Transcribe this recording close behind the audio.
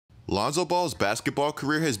Lonzo Ball's basketball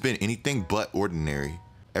career has been anything but ordinary.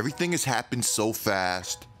 Everything has happened so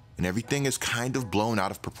fast, and everything is kind of blown out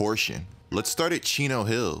of proportion. Let's start at Chino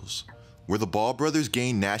Hills, where the Ball brothers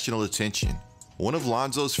gained national attention. One of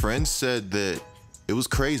Lonzo's friends said that it was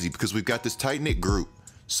crazy because we've got this tight-knit group.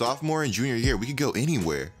 Sophomore and junior year, we could go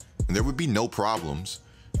anywhere, and there would be no problems.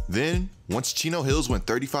 Then, once Chino Hills went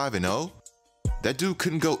 35-0, that dude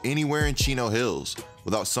couldn't go anywhere in Chino Hills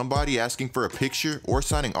without somebody asking for a picture or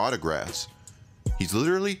signing autographs. He's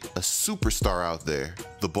literally a superstar out there.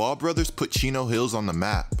 The Ball brothers put Chino Hills on the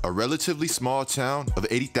map, a relatively small town of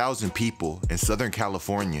 80,000 people in Southern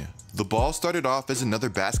California. The Ball started off as another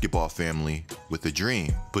basketball family with a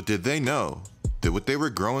dream, but did they know that what they were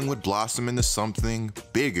growing would blossom into something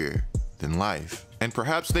bigger than life? And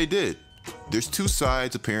perhaps they did. There's two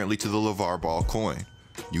sides apparently to the LeVar Ball coin.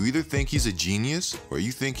 You either think he's a genius or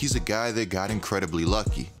you think he's a guy that got incredibly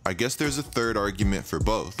lucky. I guess there's a third argument for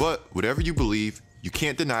both, but whatever you believe, you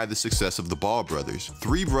can't deny the success of the Ball brothers.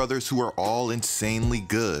 Three brothers who are all insanely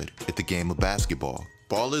good at the game of basketball.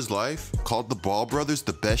 Ball is Life called the Ball brothers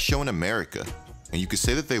the best show in America. And you could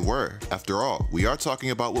say that they were. After all, we are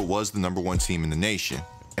talking about what was the #1 team in the nation.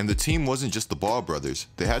 And the team wasn't just the Ball brothers,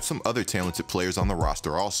 they had some other talented players on the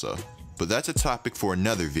roster also. But that's a topic for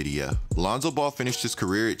another video. Lonzo Ball finished his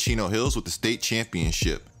career at Chino Hills with the state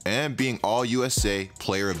championship and being All-USA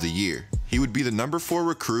Player of the Year. He would be the #4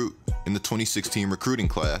 recruit in the 2016 recruiting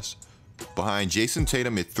class, behind Jason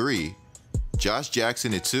Tatum at 3, Josh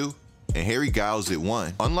Jackson at 2, and Harry Giles at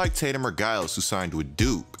 1. Unlike Tatum or Giles, who signed with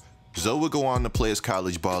Duke, Zoe would go on to play his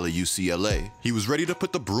college ball at UCLA. He was ready to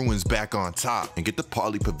put the Bruins back on top and get the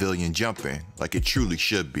Pauley Pavilion jumping like it truly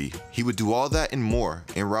should be. He would do all that and more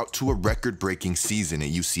en route to a record-breaking season at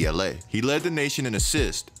UCLA. He led the nation in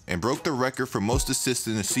assists and broke the record for most assists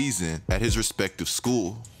in a season at his respective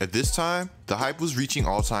school. At this time, the hype was reaching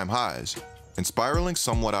all-time highs and spiraling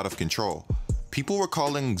somewhat out of control. People were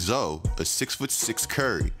calling Zoe a 6'6"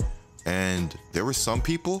 Curry, and there were some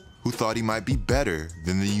people who thought he might be better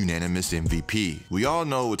than the unanimous MVP. We all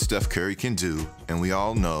know what Steph Curry can do, and we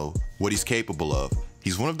all know what he's capable of.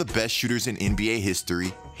 He's one of the best shooters in NBA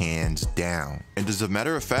history, hands down. And as a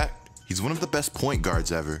matter of fact, he's one of the best point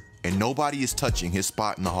guards ever, and nobody is touching his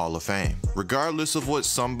spot in the Hall of Fame. Regardless of what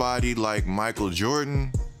somebody like Michael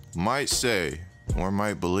Jordan might say or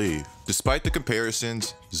might believe. Despite the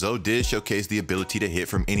comparisons, Zoe did showcase the ability to hit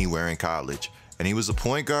from anywhere in college. And he was a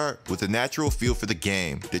point guard with a natural feel for the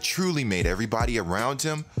game that truly made everybody around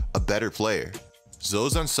him a better player.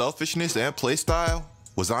 Zoe's unselfishness and play style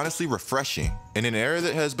was honestly refreshing. In an era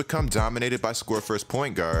that has become dominated by score-first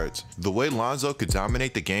point guards, the way Lonzo could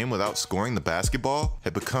dominate the game without scoring the basketball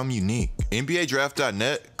had become unique.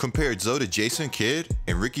 NBADraft.net compared Zoe to Jason Kidd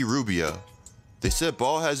and Ricky Rubio. They said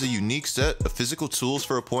Ball has a unique set of physical tools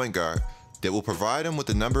for a point guard that will provide him with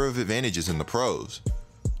a number of advantages in the pros.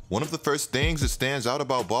 One of the first things that stands out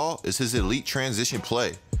about Ball is his elite transition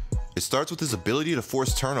play. It starts with his ability to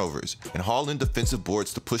force turnovers and haul in defensive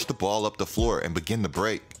boards to push the ball up the floor and begin the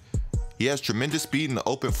break. He has tremendous speed in the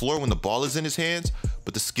open floor when the ball is in his hands,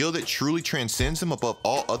 but the skill that truly transcends him above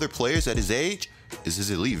all other players at his age is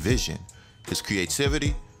his elite vision, his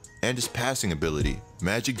creativity, and his passing ability.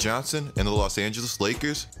 Magic Johnson and the Los Angeles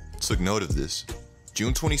Lakers took note of this.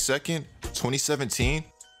 June 22nd, 2017,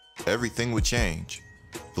 everything would change.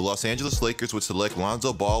 The Los Angeles Lakers would select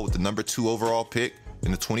Lonzo Ball with the #2 overall pick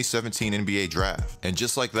in the 2017 NBA draft. And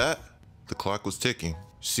just like that, the clock was ticking.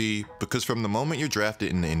 See, because from the moment you're drafted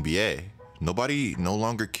in the NBA, nobody no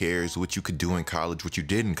longer cares what you could do in college, what you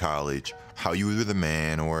did in college, how you were the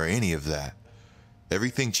man, or any of that.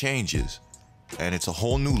 Everything changes, and it's a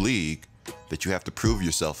whole new league that you have to prove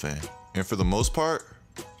yourself in. And for the most part,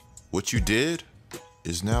 what you did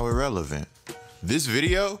is now irrelevant. This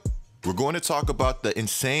video, we're going to talk about the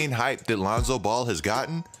insane hype that Lonzo Ball has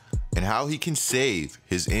gotten and how he can save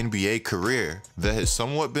his NBA career that has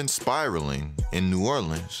somewhat been spiraling in New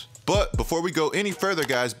Orleans. But before we go any further,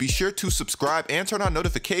 guys, be sure to subscribe and turn on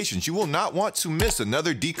notifications. You will not want to miss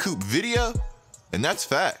another GETLIKECOOP video, and that's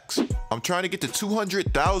facts. I'm trying to get to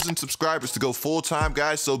 200,000 subscribers to go full-time,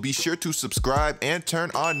 guys, so be sure to subscribe and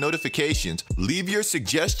turn on notifications. Leave your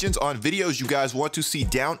suggestions on videos you guys want to see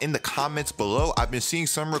down in the comments below. I've been seeing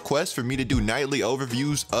some requests for me to do nightly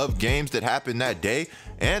overviews of games that happened that day,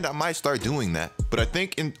 and I might start doing that. But I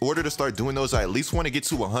think in order to start doing those, I at least want to get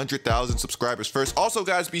to 100,000 subscribers first. Also,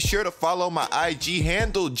 guys, be sure to follow my IG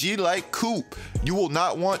handle, GETLIKECOOP. You will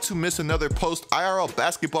not want to miss another post. IRL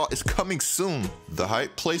basketball is coming soon. The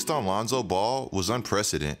hype placed on Lonzo Ball was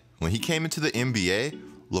unprecedented. When he came into the NBA,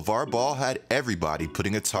 LeVar Ball had everybody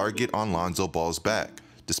putting a target on Lonzo Ball's back.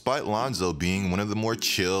 despite Lonzo being one of the more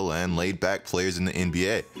chill and laid-back players in the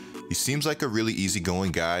NBA. He seems like a really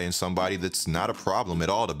easygoing guy and somebody that's not a problem at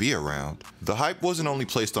all to be around. The hype wasn't only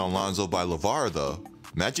placed on Lonzo by LeVar though.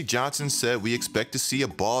 Magic Johnson said we expect to see a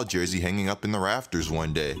Ball jersey hanging up in the rafters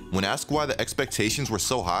one day. When asked why the expectations were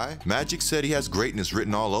so high, Magic said he has greatness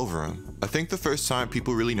written all over him. I think the first time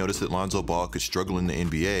people really noticed that Lonzo Ball could struggle in the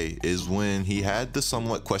NBA is when he had the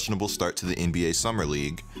somewhat questionable start to the NBA Summer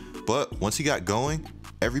League. But once he got going,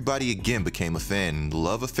 everybody again became a fan and the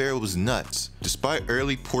love affair was nuts. Despite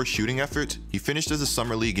early poor shooting efforts, he finished as a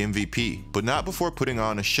Summer League MVP, but not before putting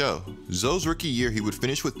on a show. Zo's rookie year, he would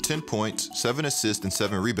finish with 10 points, 7 assists, and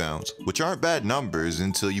 7 rebounds, which aren't bad numbers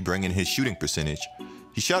until you bring in his shooting percentage.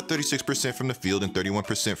 He shot 36% from the field and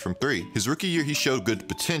 31% from 3. His rookie year, he showed good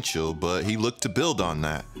potential, but he looked to build on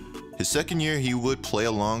that. His second year, he would play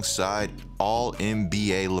alongside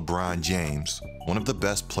All-NBA LeBron James, one of the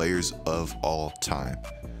best players of all time.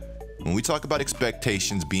 When we talk about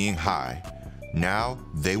expectations being high, now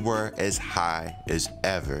they were as high as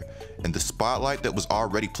ever, and the spotlight that was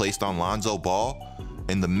already placed on Lonzo Ball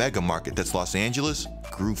in the mega market that's Los Angeles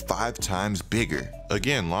grew 5 times bigger.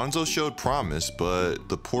 Again, Lonzo showed promise, but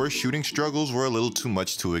the poor shooting struggles were a little too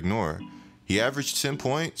much to ignore. He averaged 10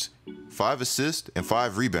 points, 5 assists, and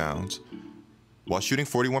 5 rebounds, while shooting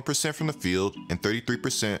 41% from the field and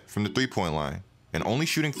 33% from the three-point line, and only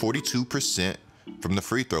shooting 42% from the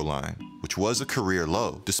free throw line, which was a career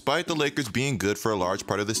low. Despite the Lakers being good for a large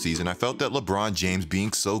part of the season, I felt that LeBron James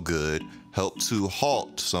being so good helped to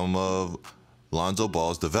halt some of Lonzo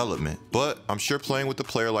Ball's development. But I'm sure playing with a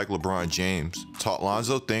player like LeBron James taught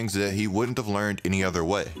Lonzo things that he wouldn't have learned any other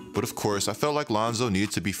way. But of course, I felt like Lonzo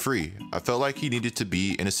needed to be free. I felt like he needed to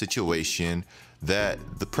be in a situation that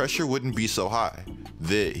the pressure wouldn't be so high,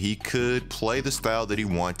 that he could play the style that he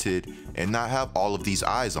wanted and not have all of these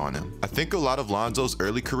eyes on him. I think a lot of Lonzo's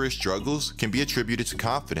early career struggles can be attributed to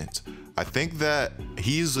confidence. I think that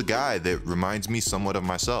he's a guy that reminds me somewhat of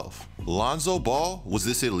myself. Lonzo Ball was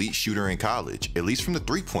this elite shooter in college, at least from the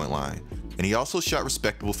three-point line. And he also shot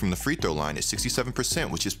respectable from the free throw line at 67%,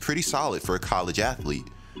 which is pretty solid for a college athlete.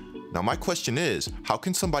 Now my question is, how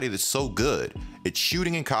can somebody that's so good at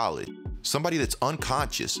shooting in college, somebody that's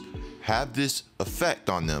unconscious, have this effect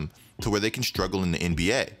on them to where they can struggle in the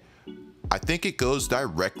NBA? I think it goes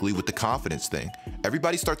directly with the confidence thing.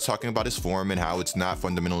 Everybody starts talking about his form and how it's not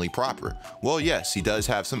fundamentally proper. Well, yes, he does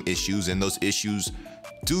have some issues, and those issues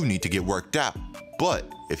do need to get worked out. But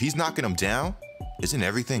if he's knocking them down, isn't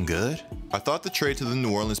everything good? I thought the trade to the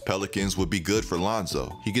New Orleans Pelicans would be good for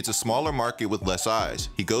Lonzo. He gets a smaller market with less eyes.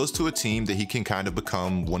 He goes to a team that he can kind of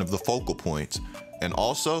become one of the focal points. And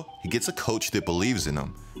also, he gets a coach that believes in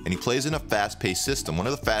him. And he plays in a fast-paced system, one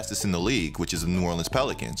of the fastest in the league, which is the New Orleans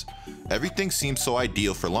Pelicans. Everything seems so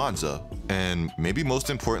ideal for Lonzo. And maybe most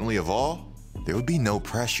importantly of all, there would be no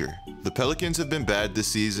pressure. The Pelicans have been bad this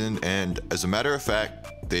season, and as a matter of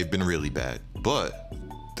fact, they've been really bad. But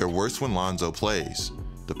they're worse when Lonzo plays.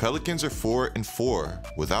 The Pelicans are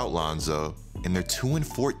 4-4 without Lonzo, and they're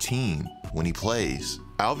 2-14 when he plays.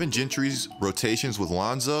 Alvin Gentry's rotations with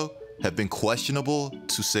Lonzo have been questionable,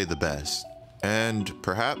 to say the best. And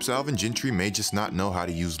perhaps Alvin Gentry may just not know how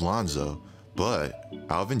to use Lonzo, but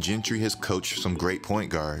Alvin Gentry has coached some great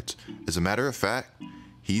point guards. As a matter of fact,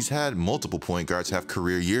 he's had multiple point guards have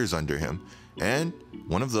career years under him, and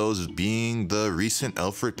one of those being the recent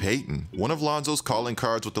Elfrid Payton. One of Lonzo's calling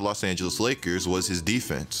cards with the Los Angeles Lakers was his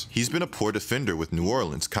defense. He's been a poor defender with New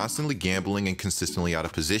Orleans, constantly gambling and consistently out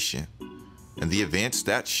of position. And the advanced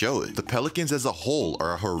stats show it. The Pelicans as a whole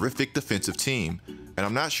are a horrific defensive team, and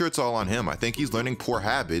I'm not sure it's all on him. I think he's learning poor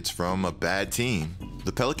habits from a bad team.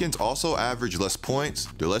 The Pelicans also average less points,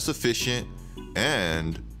 they're less efficient,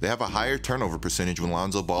 and they have a higher turnover percentage when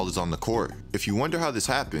Lonzo Ball is on the court. If you wonder how this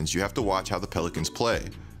happens, you have to watch how the Pelicans play.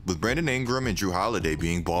 With Brandon Ingram and Drew Holiday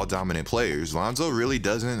being ball-dominant players, Lonzo really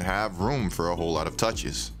doesn't have room for a whole lot of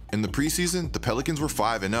touches. In the preseason, the Pelicans were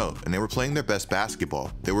 5-0, and they were playing their best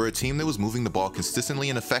basketball. They were a team that was moving the ball consistently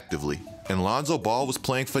and effectively. And Lonzo Ball was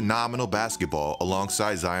playing phenomenal basketball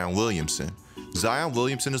alongside Zion Williamson. Zion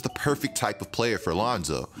Williamson is the perfect type of player for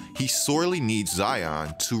Lonzo. He sorely needs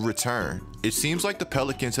Zion to return. It seems like the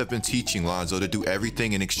Pelicans have been teaching Lonzo to do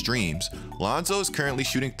everything in extremes. Lonzo is currently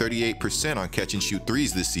shooting 38% on catch and shoot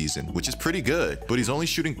threes this season, which is pretty good, but he's only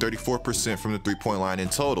shooting 34% from the three-point line in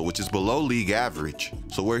total, which is below league average.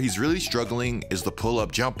 So where he's really struggling is the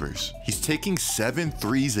pull-up jumpers. He's taking 7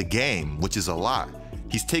 threes a game, which is a lot.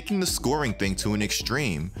 He's taking the scoring thing to an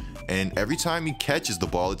extreme, and every time he catches the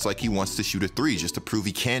ball, it's like he wants to shoot a 3 just to prove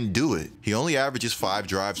he can do it. He only averages 5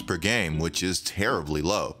 drives per game, which is terribly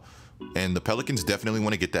low. And the Pelicans definitely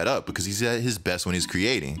want to get that up because he's at his best when he's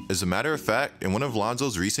creating. As a matter of fact, in one of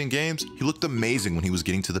Lonzo's recent games, he looked amazing when he was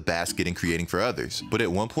getting to the basket and creating for others. But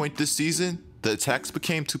at one point this season, the attacks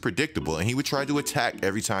became too predictable and he would try to attack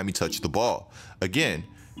every time he touched the ball. Again,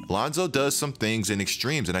 Lonzo does some things in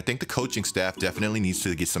extremes, and I think the coaching staff definitely needs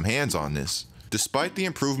to get some hands on this. Despite the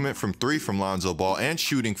improvement from 3 from Lonzo Ball and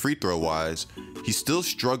shooting free throw wise, he's still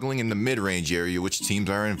struggling in the mid-range area, which teams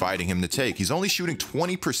are inviting him to take. He's only shooting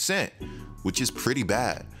 20%, which is pretty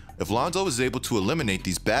bad. If Lonzo is able to eliminate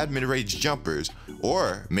these bad mid-range jumpers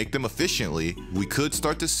or make them efficiently, we could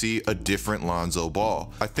start to see a different Lonzo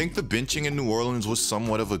Ball. I think the benching in New Orleans was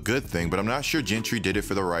somewhat of a good thing, but I'm not sure Gentry did it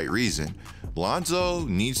for the right reason. Lonzo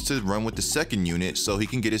needs to run with the second unit so he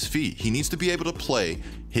can get his feet. He needs to be able to play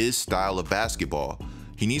his style of basketball.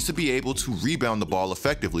 He needs to be able to rebound the ball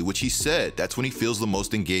effectively, which he said that's when he feels the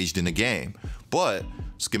most engaged in the game. But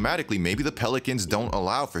schematically, maybe the Pelicans don't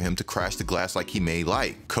allow for him to crash the glass like he may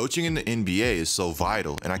like. Coaching in the NBA is so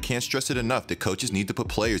vital, and I can't stress it enough that coaches need to put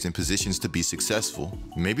players in positions to be successful.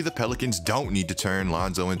 Maybe the Pelicans don't need to turn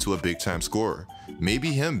Lonzo into a big-time scorer.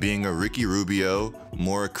 Maybe him being a Ricky Rubio,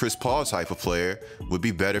 more Chris Paul type of player would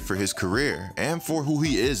be better for his career and for who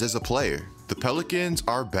he is as a player. The Pelicans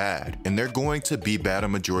are bad, and they're going to be bad a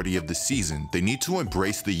majority of the season. They need to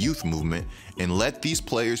embrace the youth movement and let these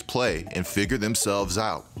players play and figure themselves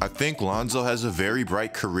out. I think Lonzo has a very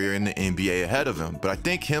bright career in the NBA ahead of him, but I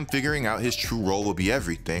think him figuring out his true role will be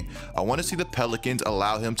everything. I want to see the Pelicans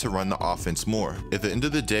allow him to run the offense more. At the end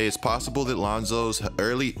of the day, it's possible that Lonzo's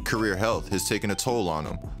early career health has taken a toll on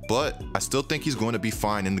him, but I still think he's going to be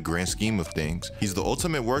fine in the grand scheme of things. He's the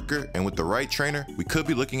ultimate worker, and with the right trainer, we could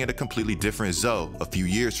be looking at a completely different Zoe a few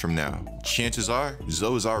years from now. Chances are,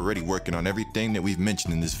 Zoe is already working on everything that we've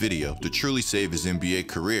mentioned in this video to truly save his NBA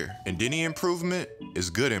career. And any improvement is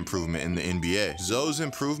good improvement in the NBA. Zoe's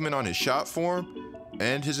improvement on his shot form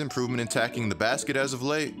and his improvement in attacking the basket as of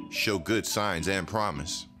late show good signs and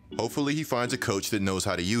promise. Hopefully he finds a coach that knows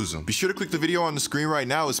how to use him. Be sure to click the video on the screen right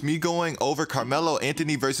now. It's me going over Carmelo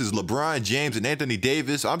Anthony versus LeBron James and Anthony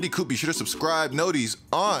Davis. I'm GETLIKECOOP. Be sure to subscribe, noties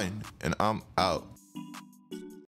on, and I'm out.